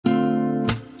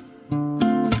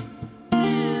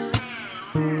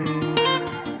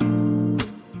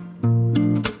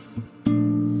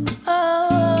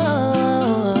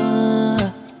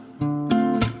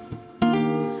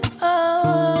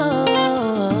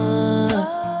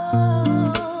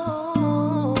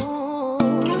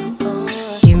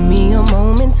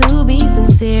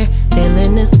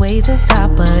Feeling this way since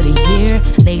top of the year.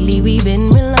 Lately we've been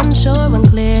real unsure,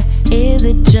 unclear. Is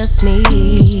it just me?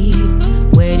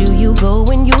 Where do you go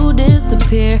when you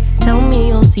disappear? Tell me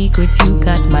your secrets, you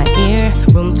got my ear.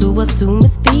 Room to assume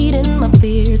it's feeding my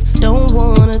fears. Don't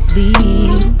wanna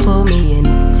leave, pull me in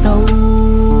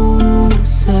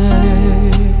closer.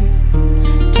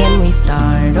 Can we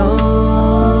start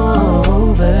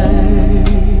over?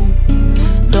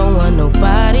 Don't want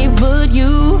nobody but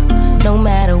you. No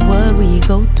matter what we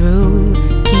go through,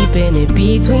 keeping it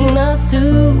between us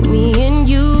two, me and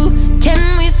you.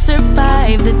 Can we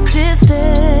survive the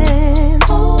distance?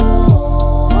 Don't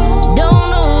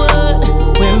know what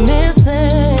we're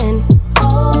missing,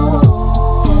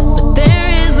 but there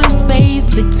is a space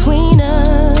between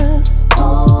us.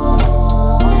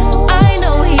 I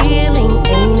know healing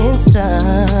ain't instant,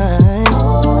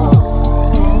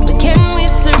 but can we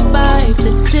survive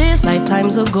the distance?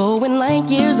 Lifetimes are going like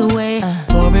years away.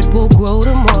 More it will grow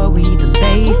the more we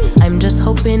delay. I'm just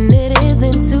hoping it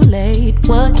isn't too late.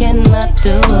 What can I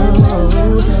do?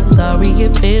 Sorry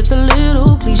if it's a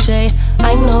little cliche.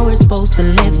 I know we're supposed to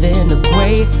live in the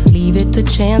gray. Leave it to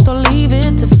chance or leave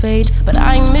it to fate, but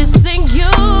I'm missing you.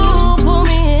 Pull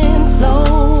me in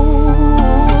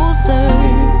closer.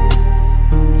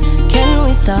 Can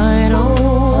we start over?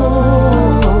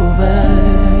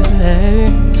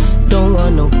 Don't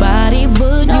want nobody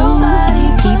but you.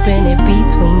 Keeping it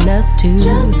between us two.